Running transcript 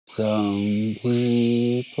Some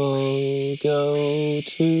people go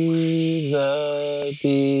to the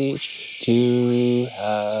beach to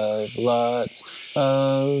have lots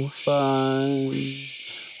of fun.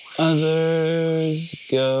 Others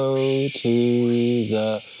go to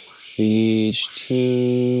the beach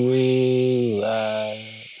to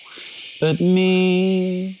relax. But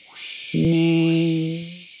me,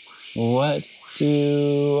 what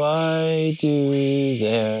do I do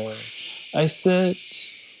there? I sit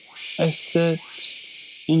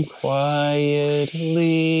and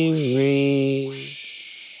quietly read.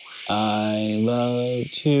 I love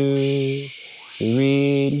to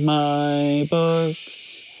read my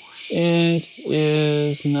books. It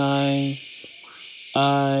is nice.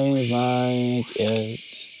 I like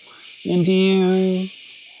it. And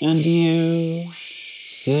you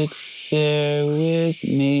sit there with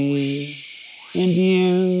me. And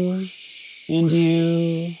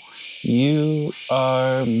you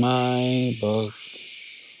are my book.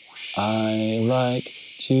 I like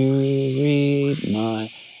to read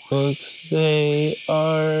my books, they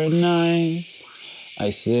are nice. I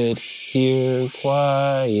sit here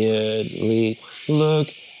quietly,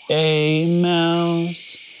 look, a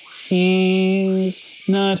mouse. He's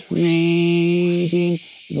not reading,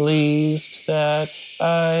 least that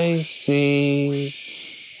I see.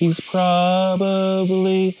 He's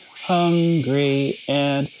probably hungry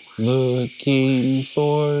and looking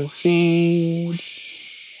for feed.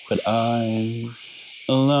 But I'm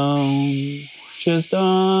alone, just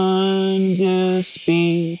on this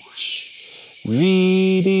beach,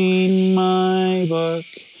 reading my book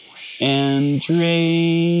and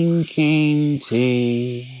drinking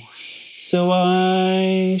tea. So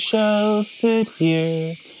I shall sit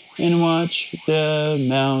here and watch the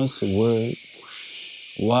mouse work,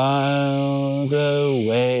 while the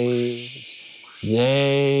waves,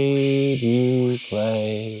 they do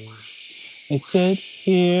play. I sit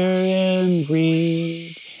here and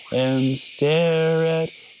read and stare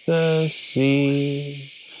at the sea.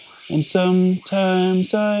 And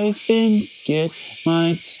sometimes I think it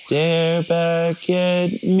might stare back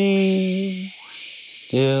at me.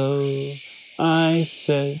 Still I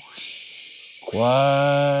sit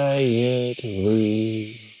quietly,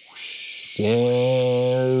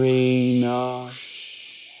 staring off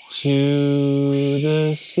to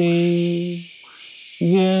the sea.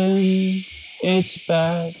 Then it's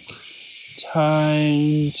back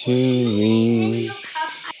time to read.